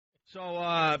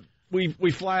So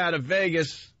we fly out of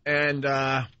Vegas, and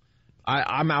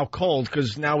I'm out cold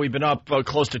because now we've been up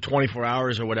close to 24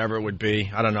 hours or whatever it would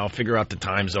be. I don't know, figure out the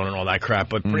time zone and all that crap.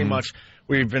 But pretty much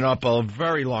we've been up a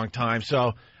very long time.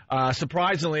 So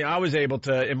surprisingly, I was able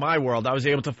to, in my world, I was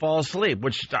able to fall asleep,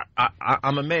 which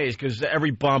I'm amazed because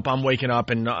every bump I'm waking up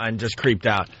and just creeped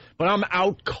out. But I'm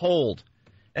out cold.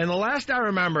 And the last I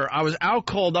remember, I was out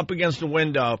cold up against the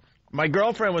window. My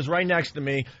girlfriend was right next to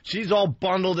me. She's all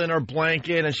bundled in her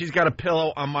blanket, and she's got a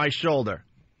pillow on my shoulder.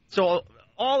 So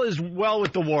all is well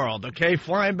with the world, okay?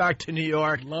 Flying back to New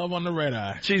York. Love on the red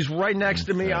eye. She's right next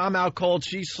to me. I'm out cold.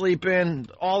 She's sleeping.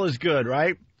 All is good,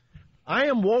 right? I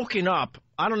am woken up.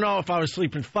 I don't know if I was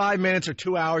sleeping 5 minutes or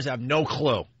 2 hours. I have no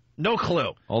clue. No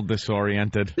clue. All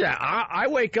disoriented. Yeah, I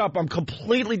wake up, I'm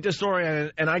completely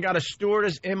disoriented, and I got a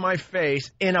stewardess in my face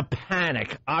in a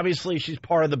panic. Obviously, she's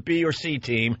part of the B or C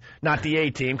team, not the A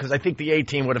team, because I think the A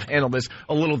team would have handled this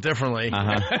a little differently.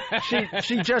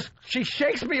 She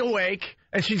shakes me awake,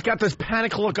 and she's got this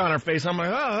panic look on her face. I'm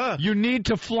like, You need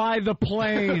to fly the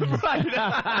plane.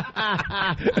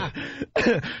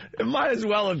 It might as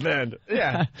well have been.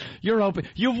 Yeah. You're open.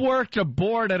 You've worked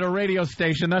aboard at a radio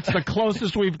station. That's the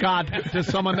closest we've got to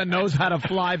someone that knows how to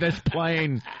fly this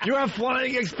plane. You have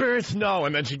flying experience? No.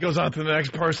 And then she goes on to the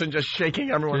next person, just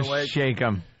shaking everyone awake. Shake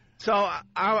them. So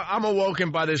I'm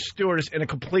awoken by this stewardess in a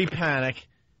complete panic,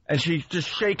 and she's just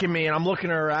shaking me, and I'm looking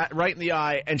her right in the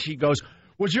eye, and she goes,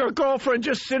 "Was your girlfriend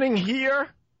just sitting here?"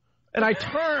 And I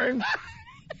turn,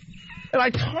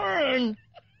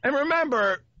 and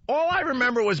remember, all I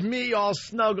remember was me all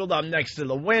snuggled up next to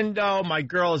the window. My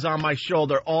girl is on my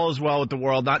shoulder. All is well with the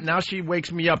world. Now she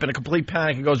wakes me up in a complete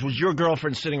panic and goes, "Was your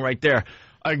girlfriend sitting right there?"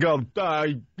 I go,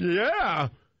 yeah.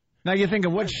 Now you're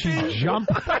thinking, would she jump?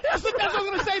 That's what I was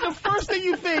going to say. The first thing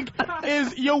you think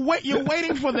is you're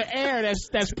waiting for the air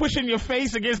that's pushing your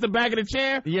face against the back of the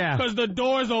chair. Yeah. Because the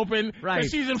door's open. Right.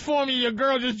 She's informing you your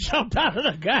girl just jumped out of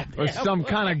the goddamn Or some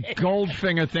kind of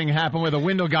Goldfinger thing happened where the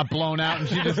window got blown out and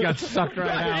she just got sucked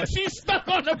right out. She's stuck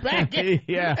on the back.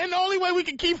 Yeah. And the only way we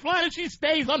can keep flying is she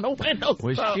stays on the window.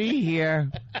 Was she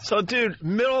here? So, dude,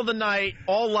 middle of the night,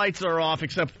 all lights are off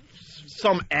except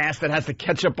some ass that has to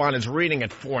catch up on his reading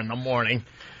at 4 in the morning.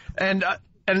 And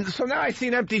so now I see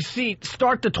an empty seat.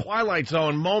 Start the Twilight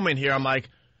Zone moment here. I'm like,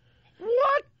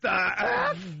 what the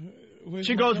F?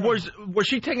 She goes, was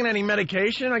she taking any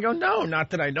medication? I go, no,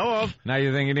 not that I know of. Now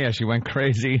you're thinking, yeah, she went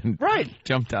crazy and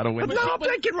jumped out a window. But no, I'm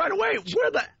thinking right away,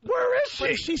 where is she?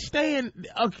 But she's staying.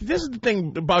 Okay, this is the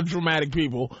thing about dramatic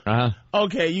people.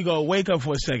 Okay, you go, wake up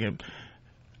for a second.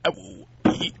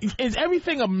 Is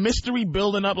everything a mystery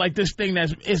building up like this thing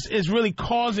is really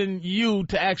causing you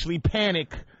to actually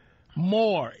panic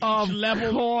more? Of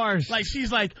course. Like,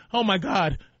 she's like, oh, my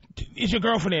God, is your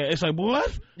girlfriend there? It's like,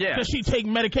 what? Yeah. Does she take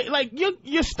medication? Like,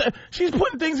 she's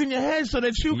putting things in your head so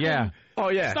that you can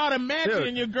start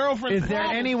imagining your girlfriend. Is there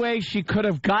any way she could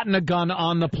have gotten a gun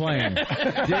on the plane?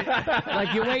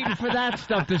 Like, you're waiting for that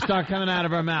stuff to start coming out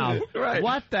of her mouth. Right.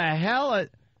 What the hell?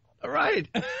 Right.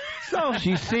 So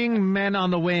she's seeing men on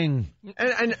the wing.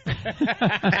 And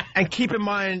keep in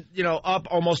mind, up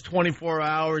almost 24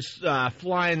 hours,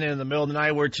 flying in the middle of the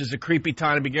night, which is a creepy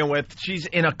time to begin with. She's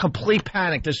in a complete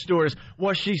panic, the stewardess.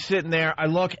 Was she sitting there? I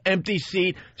look, empty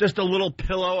seat, just a little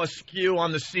pillow askew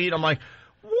on the seat. I'm like,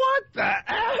 what the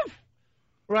F?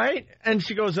 Right? And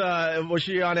she goes, was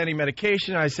she on any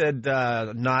medication? I said,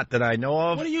 not that I know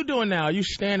of. What are you doing now? Are you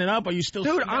standing up? Are you still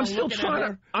Dude, I'm still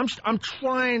trying to, I'm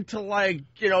trying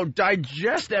to,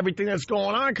 digest everything that's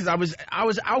going on because I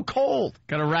was out cold.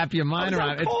 Got to wrap your mind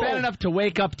around it. It's bad enough to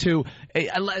wake up to,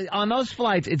 on those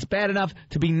flights, it's bad enough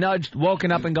to be nudged,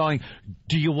 woken up and going,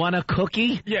 do you want a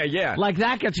cookie? Yeah. Like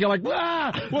that gets you like,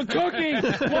 what cookie?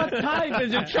 What type?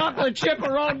 Is it chocolate chip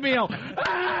or oatmeal?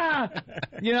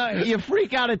 You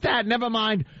freak out at that. Never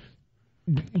mind.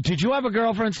 Did you have a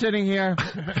girlfriend sitting here?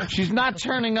 She's not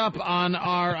turning up on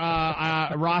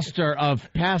our roster of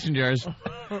passengers.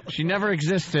 She never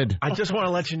existed. I just want to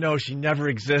let you know she never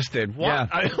existed. What? Yeah.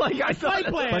 I thought. Flight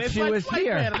plan. But it's she like was flight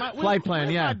here. Plan. Flight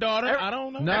plan, yeah. My daughter, I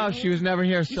don't know. No, she was never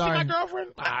here. You Sorry. see my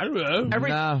girlfriend? I don't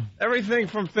know. Everything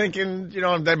from thinking,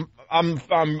 that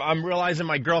I'm realizing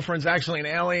my girlfriend's actually an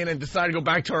alien and decided to go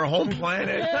back to her home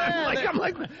planet. I'm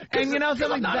like, and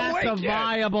something that's a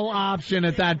viable option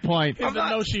at that point. It's a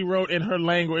note she wrote in her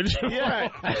language. Yeah,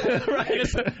 right.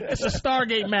 It's a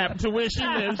Stargate map to where she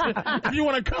lives. If you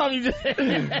want to come, you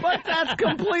just. But that's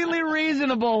completely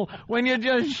reasonable when you're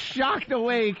just shocked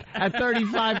awake at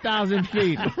 35,000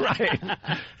 feet. Right.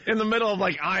 In the middle of,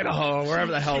 like, Idaho,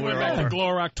 wherever the hell we were. Back to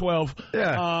Glorock 12.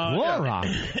 Yeah.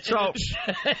 Glorock. So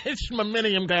it's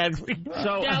Millennium Galaxy.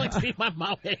 Galaxy, my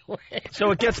mouth.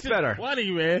 So it gets better.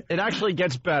 Funny, man. It actually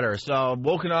gets better. So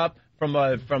woken up from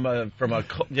a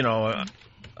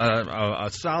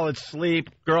solid sleep,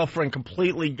 girlfriend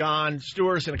completely gone,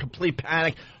 stewardess in a complete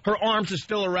panic. Her arms are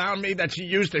still around me that she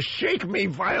used to shake me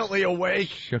violently awake.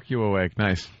 Shook you awake.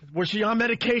 Nice. Was she on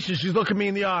medication? She's looking me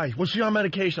in the eye. Was she on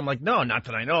medication? I'm like, no, not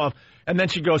that I know of. And then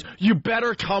she goes, you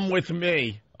better come with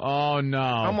me. Oh, no.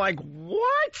 I'm like,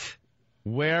 what?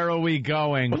 Where are we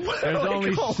going? There's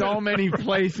only so many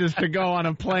places to go on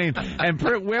a plane. And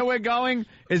where we're going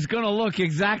is going to look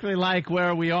exactly like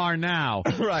where we are now.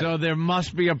 Right. So there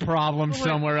must be a problem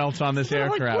somewhere else on this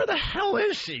aircraft. Like, where the hell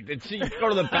is she? Did she go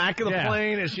to the back of the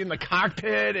plane? Is she in the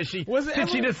cockpit? Did she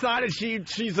decide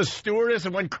she's a stewardess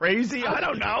and went crazy? I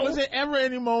don't know. Was there ever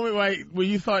any moment where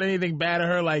you thought anything bad of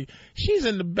her? Like, she's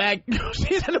in the back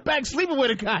sleeping with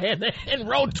a guy in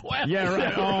row 12. Yeah,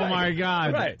 right. Oh, my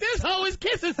God. Right. This hoe is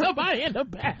kissing somebody in the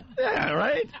back. Yeah,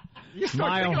 right?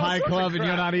 Mile High Club and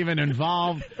you're not even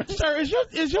involved. Sir, is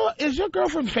your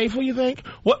girlfriend faithful, you think?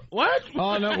 What?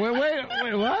 Oh, no,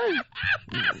 wait, what?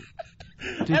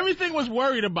 Everything was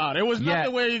worried about. It was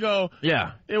nothing where you go.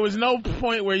 Yeah. There was no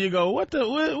point where you go, what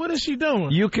is she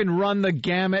doing? You can run the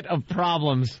gamut of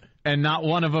problems and not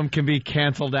one of them can be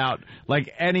canceled out.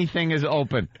 Like anything is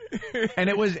open. And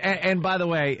it was, and by the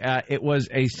way, it was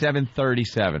a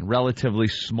 737, relatively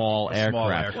small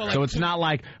aircraft. Well, so it's not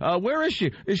like, where is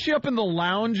she? Is she up in the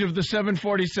lounge of the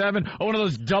 747? Or one of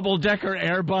those double-decker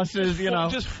Airbuses, you know?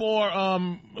 Just four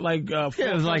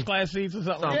first class seats or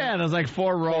something. Yeah, there's like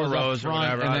four rows up front,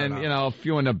 or whatever, and then, a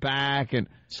few in the back, and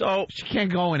so she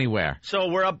can't go anywhere. So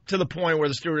we're up to the point where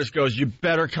the stewardess goes, you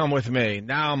better come with me.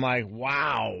 Now I'm like,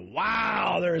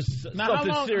 wow, there's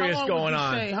something serious going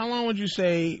on. How long would you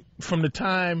say from the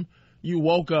time you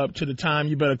woke up to the time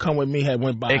you better come with me had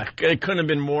went by? It couldn't have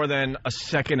been more than a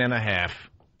second and a half.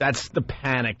 That's the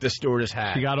panic the stewardess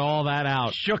had. She got all that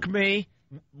out. Shook me.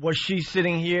 Was she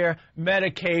sitting here?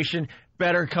 Medication.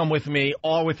 Better come with me.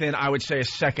 All within, I would say, a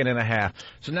second and a half.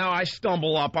 So now I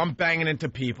stumble up. I'm banging into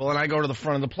people, and I go to the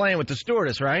front of the plane with the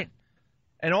stewardess, right?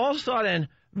 And all of a sudden,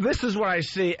 this is what I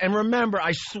see. And remember,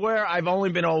 I swear I've only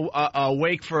been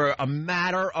awake for a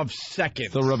matter of seconds.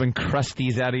 Still rubbing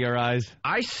crusties out of your eyes.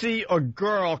 I see a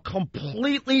girl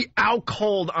completely out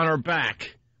cold on her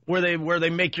back, where they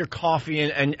make your coffee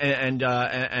and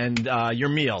your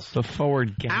meals. The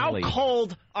forward galley. Out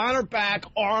cold on her back,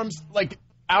 arms like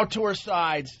out to her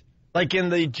sides, like in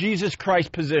the Jesus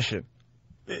Christ position.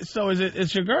 So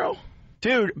it's your girl?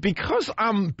 Dude, because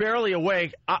I'm barely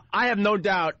awake, I have no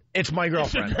doubt it's my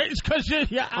girlfriend. It's because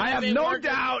I have no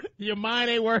doubt. Your mind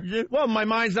ain't working. Well, my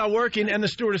mind's not working, and the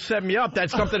stewardess set me up that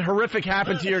something horrific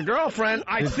happened to your girlfriend.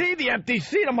 I see the empty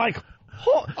seat. I'm like,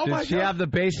 oh my God. Does she have the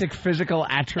basic physical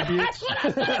attributes?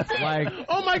 Like,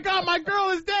 oh my God, my girl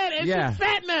is dead, and she's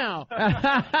fat now.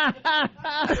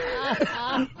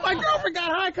 My girlfriend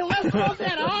got high cholesterol, she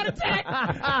had a heart attack.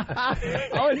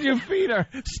 How would you feed her?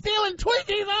 Stealing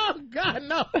Twinkies? Oh God,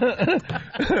 no.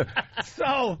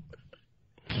 So,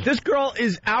 this girl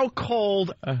is out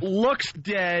cold, looks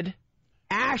dead,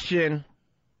 ashen.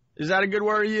 Is that a good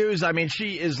word to use? I mean,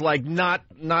 she is like not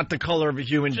the color of a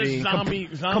human being. Zombie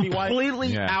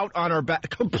completely white. out on her back.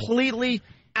 Completely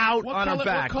out on her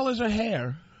back. What color's her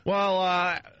hair?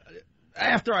 Well,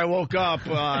 after I woke up,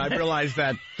 I realized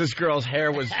that this girl's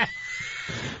hair was...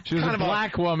 She was a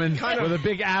black woman with a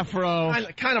big afro.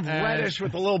 Kind of reddish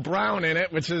with a little brown in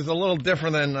it, which is a little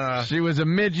different than... She was a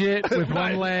midget with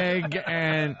one leg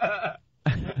and...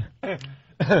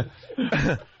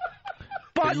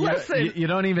 But listen... You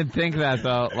don't even think that,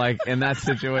 though, like, in that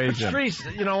situation. Treese,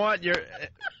 you know what? You're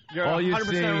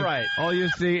 100% right. All you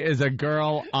see is a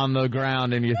girl on the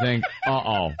ground, and you think,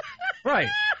 uh-oh. Right.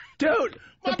 Dude,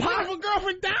 my beautiful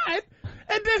girlfriend died,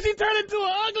 and then she turned into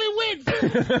an ugly witch.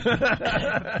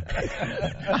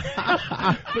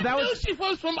 But that was... She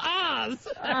was from Oz.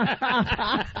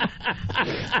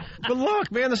 But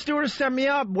look, man, the stewardess set me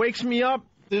up, wakes me up.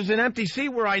 There's an empty seat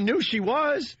where I knew she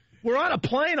was. We're on a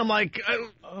plane. I'm like,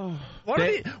 what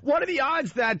are the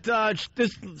odds that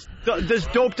this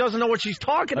dope doesn't know what she's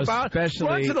talking about? Run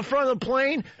to the front of the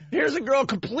plane. Here's a girl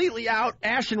completely out,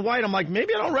 ashen white. I'm like,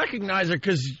 maybe I don't recognize her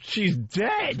because she's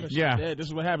dead. Yeah. Dead. This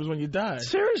is what happens when you die.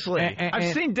 Seriously.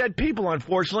 I've seen dead people,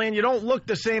 unfortunately, and you don't look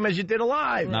the same as you did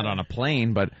alive. Not on a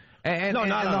plane, but... And, no,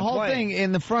 not and on the a whole plane. thing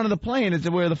in the front of the plane is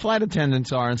where the flight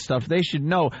attendants are and stuff. They should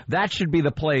know. That should be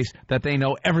the place that they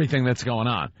know everything that's going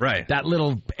on. Right. That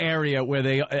little area where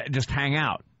they just hang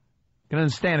out. You can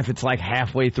understand if it's like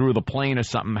halfway through the plane or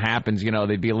something happens,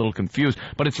 they'd be a little confused.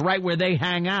 But it's right where they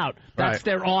hang out. That's Right.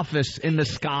 their office in the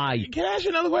sky. Can I ask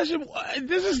you another question?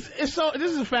 This is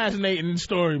a fascinating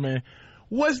story, man.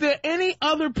 Was there any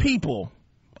other people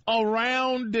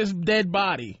around this dead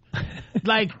body,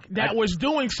 like that was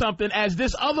doing something as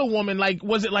this other woman? Like,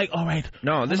 was it like, all right?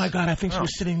 No. Oh my God, I think she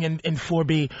was sitting in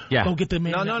 4B. Yeah. Go get the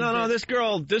man. No. This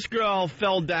girl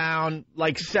fell down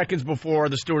like seconds before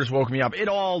the stewardess woke me up. It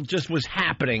all just was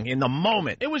happening in the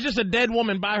moment. It was just a dead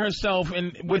woman by herself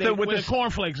and with the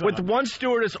cornflakes on. With one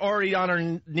stewardess already on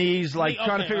her knees, like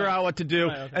trying to figure out what to do,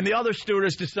 and the other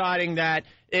stewardess deciding that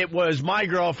it was my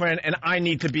girlfriend and I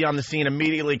need to be on the scene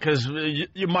immediately because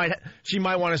she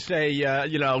might want to say,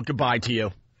 goodbye to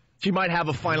you. She might have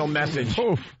a final message.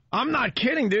 Oof. I'm not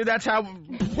kidding, dude. That's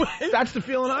the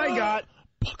feeling I got.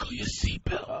 Buckle your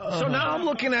seatbelt. So now I'm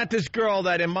looking at this girl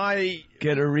that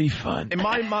Get a refund. in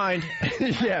my mind,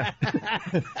 yeah.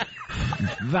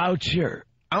 Voucher.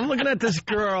 I'm looking at this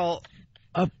girl.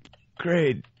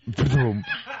 Upgrade. Boom.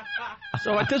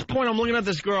 So at this point, I'm looking at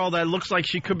this girl that looks like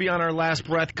she could be on her last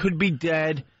breath, could be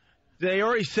dead. They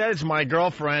already said it's my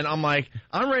girlfriend. I'm like,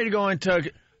 I'm ready to go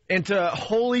into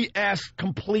holy ass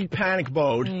complete panic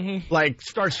mode. Mm-hmm. Like,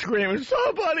 start screaming,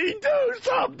 somebody do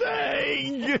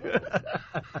something!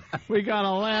 We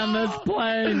gotta land this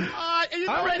plane.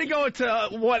 I'm ready to go into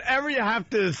whatever you have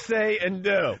to say and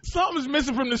do. Something's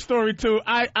missing from the story, too.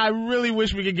 I really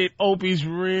wish we could get Opie's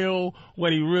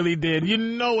what he really did. You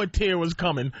know a tear was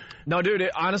coming. No, dude,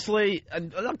 honestly,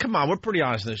 come on, we're pretty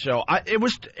honest in the show. It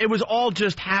was all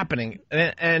just happening.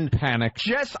 And Panic.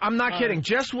 I'm not kidding.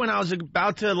 Just when I was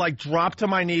about to, like, drop to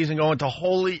my knees and go into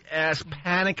holy-ass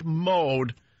panic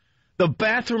mode, the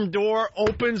bathroom door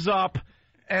opens up,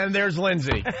 and there's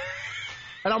Lindsay.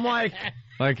 And I'm like,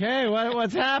 hey,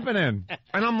 what's happening?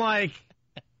 And I'm like,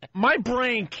 my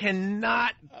brain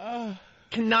cannot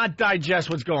digest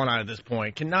what's going on at this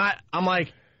point. I'm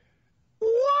like,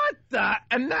 what the?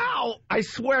 And now, I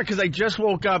swear, because I just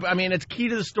woke up, I mean, it's key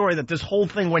to the story that this whole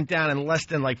thing went down in less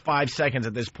than, like, 5 seconds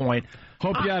at this point.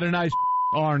 Hope you had a nice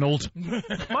Arnold.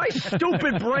 My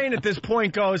stupid brain at this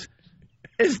point goes,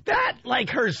 is that, like,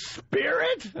 her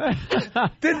spirit? Is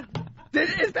that...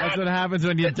 That's what happens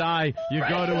when you die. You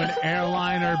go to an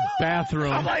airliner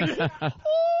bathroom. I'm like,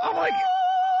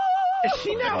 is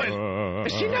she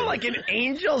now like an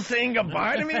angel saying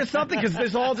goodbye to me or something? Because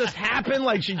this all just happened,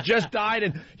 like she just died,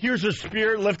 and here's her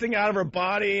spirit lifting out of her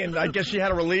body, and I guess she had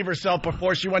to relieve herself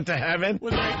before she went to heaven.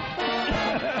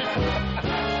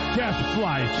 Death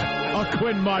Flight, a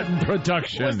Quinn Martin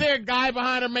production. Was there a guy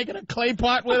behind her making a clay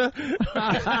pot with her?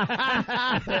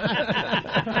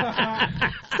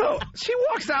 So she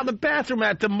walks out of the bathroom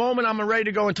at the moment I'm ready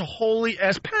to go into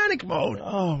holy-ass panic mode.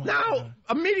 Oh, now,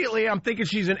 immediately I'm thinking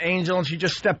she's an angel and she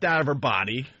just stepped out of her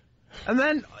body. And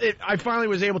then I finally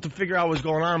was able to figure out what was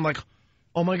going on. I'm like,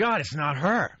 oh, my God, it's not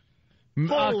her.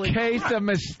 A case of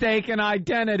mistaken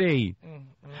identity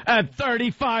at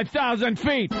 35,000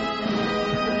 feet.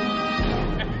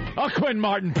 A Quinn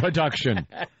Martin production.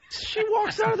 She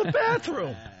walks out of the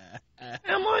bathroom. And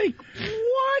I'm like,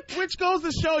 what? Which goes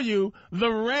to show you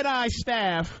the red-eye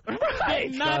staff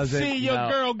did not see your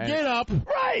girl get up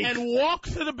and walk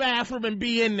to the bathroom and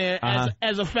be in there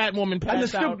as a fat woman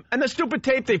passed out. And the stupid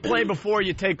tape they play before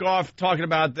you take off talking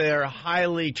about their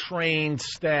highly trained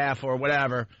staff or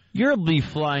whatever. You'll be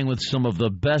flying with some of the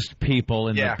best people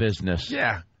in the business.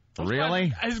 Yeah.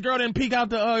 Really? His girl didn't peek out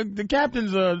the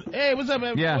captain's, hey, what's up,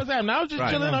 man? Yeah. What's happening? I was just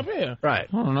chilling up here. Right.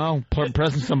 I don't know.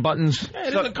 Pressing some buttons. Hey,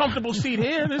 there's a comfortable seat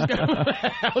here. This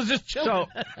guy, I was just chilling.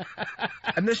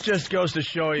 And this just goes to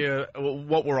show you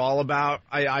what we're all about.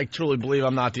 I truly believe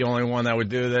I'm not the only one that would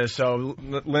do this. So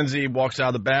Lindsay walks out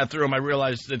of the bathroom. I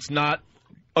realize it's not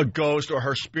a ghost or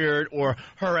her spirit or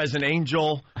her as an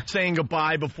angel saying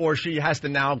goodbye before she has to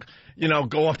now,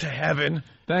 go up to heaven.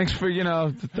 Thanks for,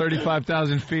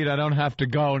 35,000 feet. I don't have to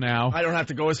go now. I don't have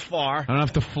to go as far. I don't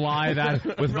have to fly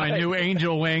that with my new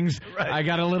angel wings. Right. I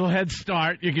got a little head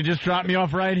start. You can just drop me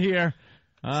off right here.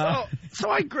 So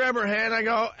I grab her hand, I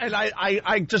go, and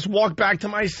I just walk back to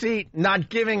my seat, not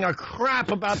giving a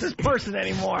crap about this person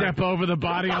anymore. Step over the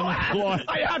body on the floor.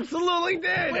 I absolutely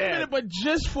did. Wait a minute, but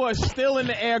just for still in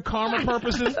the air karma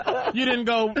purposes, you didn't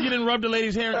rub the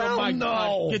lady's hair and go, my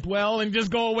God, get well, and just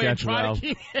go away and try to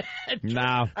keep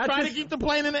try to keep the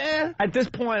plane in the air? At this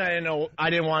point, I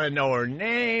didn't want to know her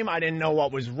name. I didn't know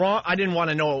what was wrong. I didn't want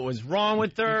to know what was wrong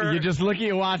with her. You just look at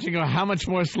your watch and go, how much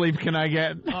more sleep can I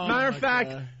get? Matter of fact,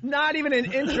 not even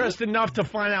an interest enough to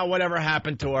find out whatever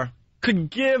happened to her. Could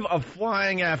give a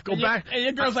flying F. Go back. And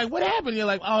your girl's like, what happened? You're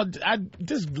like, oh,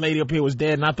 this lady up here was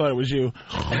dead, and I thought it was you.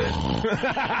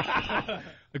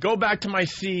 Go back to my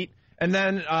seat. And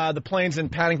then the plane's in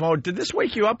panic mode. Did this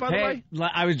wake you up, by the way?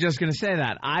 I was just going to say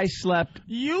that. I slept.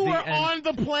 You were on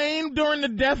the plane during the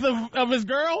death of his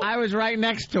girl? I was right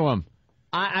next to him.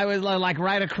 I was like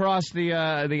right across the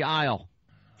aisle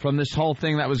from this whole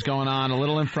thing that was going on, a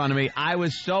little in front of me. I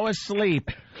was so asleep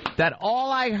that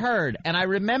all I heard, and I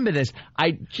remember this,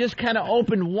 I just kind of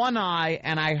opened one eye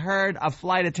and I heard a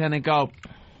flight attendant go,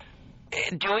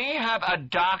 "Do we have a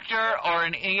doctor or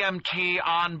an EMT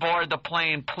on board the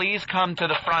plane? Please come to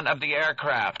the front of the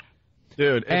aircraft."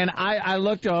 Dude. And I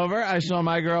looked over. I saw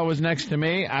my girl was next to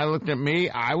me. I looked at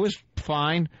me. I was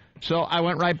fine. So I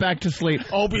went right back to sleep.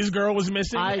 Opie's girl was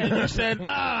missing, and you said,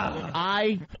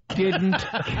 I didn't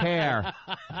care.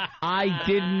 I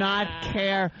did not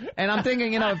care. And I'm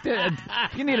thinking,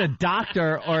 if you need a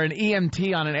doctor or an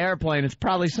EMT on an airplane, it's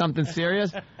probably something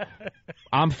serious.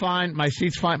 I'm fine. My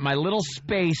seat's fine. My little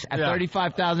space at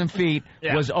 35,000 feet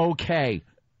was okay.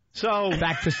 So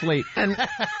back to sleep. And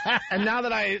now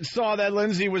that I saw that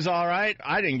Lindsay was all right,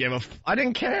 I didn't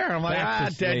care. I'm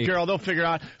like, dead girl, they'll figure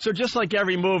out. So just like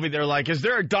every movie, they're like, is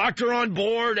there a doctor on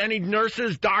board? Any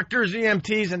nurses, doctors,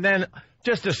 EMTs? And then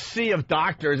just a sea of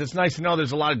doctors. It's nice to know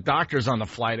there's a lot of doctors on the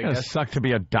flight, I guess. It sucked to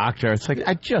be a doctor. It's like,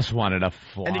 I just wanted to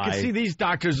fly. And you can see these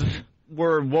doctors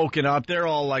were woken up. They're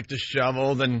all like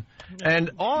disheveled. And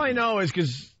all I know is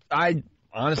because I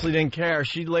honestly didn't care.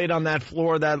 She laid on that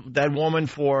floor, that woman,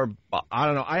 for, I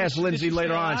don't know. I asked Lindsay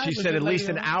later on. She said at least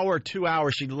an hour, 2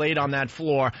 hours she laid on that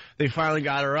floor. They finally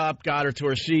got her up, got her to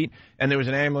her seat, and there was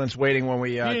an ambulance waiting when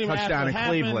we touched down in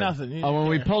Cleveland. When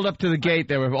we pulled up to the gate,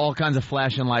 there were all kinds of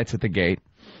flashing lights at the gate.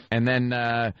 And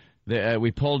then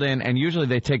we pulled in, and usually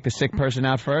they take the sick person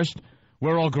out first.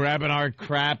 We're all grabbing our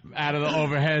crap out of the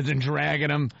overheads and dragging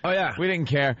them. Oh, yeah. We didn't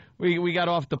care. We got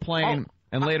off the plane,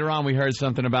 and later on we heard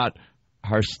something about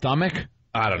her stomach?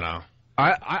 I don't know.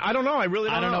 I don't know. I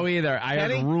really don't know. I don't know either. I heard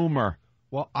a rumor.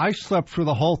 Well, I slept through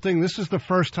the whole thing. This is the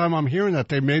first time I'm hearing that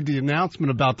they made the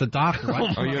announcement about the doctor.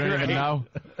 Oh, you don't even know?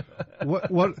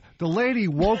 What the lady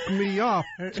woke me up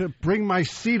to bring my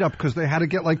seat up because they had to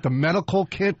get like the medical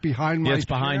kit behind my It's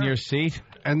behind your seat?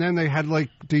 And then they had like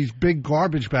these big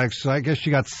garbage bags, so I guess she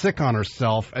got sick on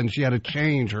herself and she had to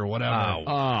change or whatever.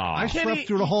 I slept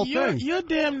through the whole thing. You're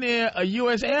damn near a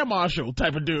U.S. Air Marshal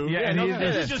type of dude. Yeah, and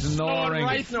he's just snoring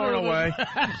right through away.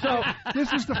 So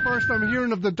this is the first I'm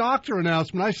hearing of the doctor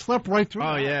announcement. I slept right through.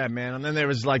 Oh yeah, man. And then there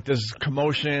was like this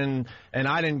commotion, and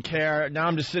I didn't care. Now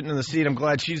I'm just sitting in the seat. I'm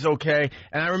glad she's okay.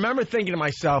 And I remember thinking to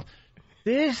myself,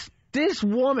 This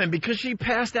woman, because she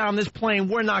passed out on this plane,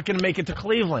 we're not going to make it to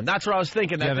Cleveland. That's what I was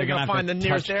thinking. That they're going to find the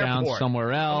nearest airport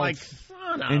somewhere else. I'm like,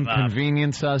 son of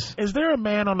inconvenience us. Is there a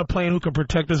man on the plane who can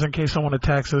protect us in case someone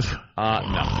attacks us? No.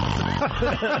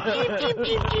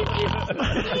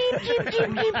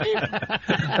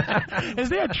 Is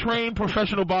there a trained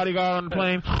professional bodyguard on the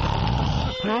plane?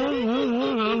 All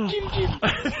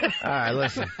right,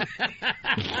 listen.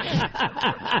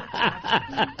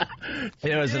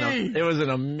 It was an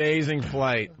amazing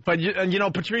flight. But,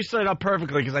 Patrice set it up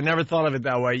perfectly because I never thought of it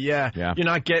that way. Yeah. You're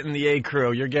not getting the A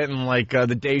crew. You're getting, like,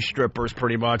 the day strippers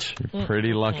pretty much. You're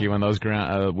pretty lucky when those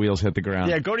wheels hit the ground.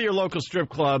 Yeah, go to your local strip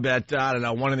club at,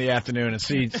 1 in the afternoon and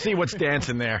see what's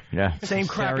dancing there. Yeah. Same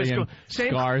crap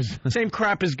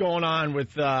is going on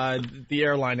with the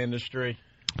airline industry.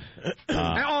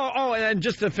 And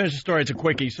just to finish the story, it's a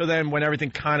quickie. So then when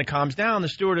everything kind of calms down, the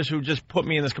stewardess who just put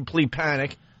me in this complete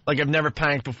panic, like I've never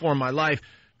panicked before in my life,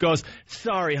 goes,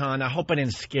 "Sorry, hon, I hope I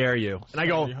didn't scare you." And I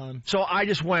go, so I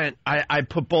just went, I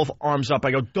put both arms up.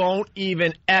 I go, "Don't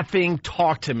even effing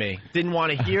talk to me." Didn't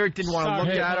want to hear it, didn't want to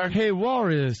look at her. Hey,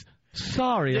 Warriors.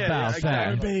 Sorry about that.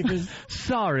 Sorry, babies.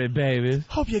 Sorry, babies.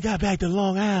 Hope you got back to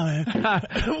Long Island.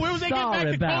 Where was they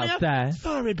Sorry about that.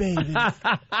 Sorry, babies.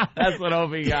 That's what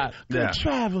Opie got. Good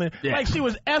traveling. Yeah. Like she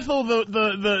was Ethel,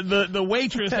 the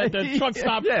waitress at the truck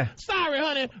stop. Yeah. Sorry,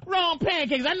 honey, wrong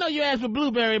pancakes. I know you asked for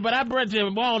blueberry, but I brought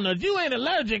you walnuts. You ain't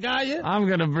allergic, are you? I'm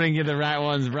gonna bring you the right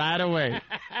ones right away.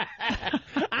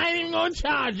 I ain't even gonna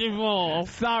charge you for.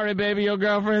 Sorry, baby, your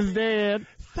girlfriend's dead.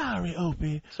 Sorry,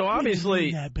 Opie. So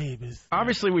obviously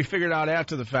we figured out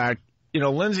after the fact,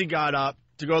 Lindsay got up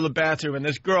to go to the bathroom, and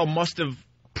this girl must have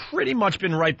pretty much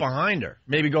been right behind her,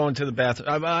 maybe going to the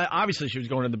bathroom. Obviously, she was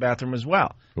going to the bathroom as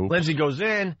well. Oops. Lindsay goes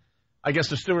in. I guess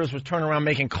the stewardess was turning around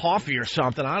making coffee or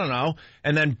something. I don't know.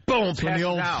 And then, boom, when the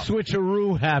old out.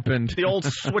 switcheroo happened. The old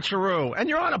switcheroo. And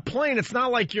you're on a plane. It's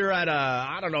not like you're at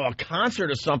a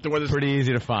concert or something where there's pretty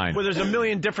easy to find. Where there's a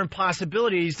million different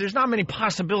possibilities. There's not many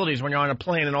possibilities when you're on a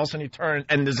plane and all of a sudden you turn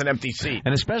and there's an empty seat.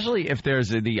 And especially if there's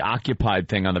the occupied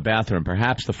thing on the bathroom,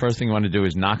 perhaps the first thing you want to do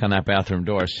is knock on that bathroom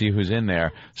door, see who's in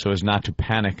there, so as not to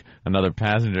panic another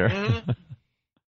passenger.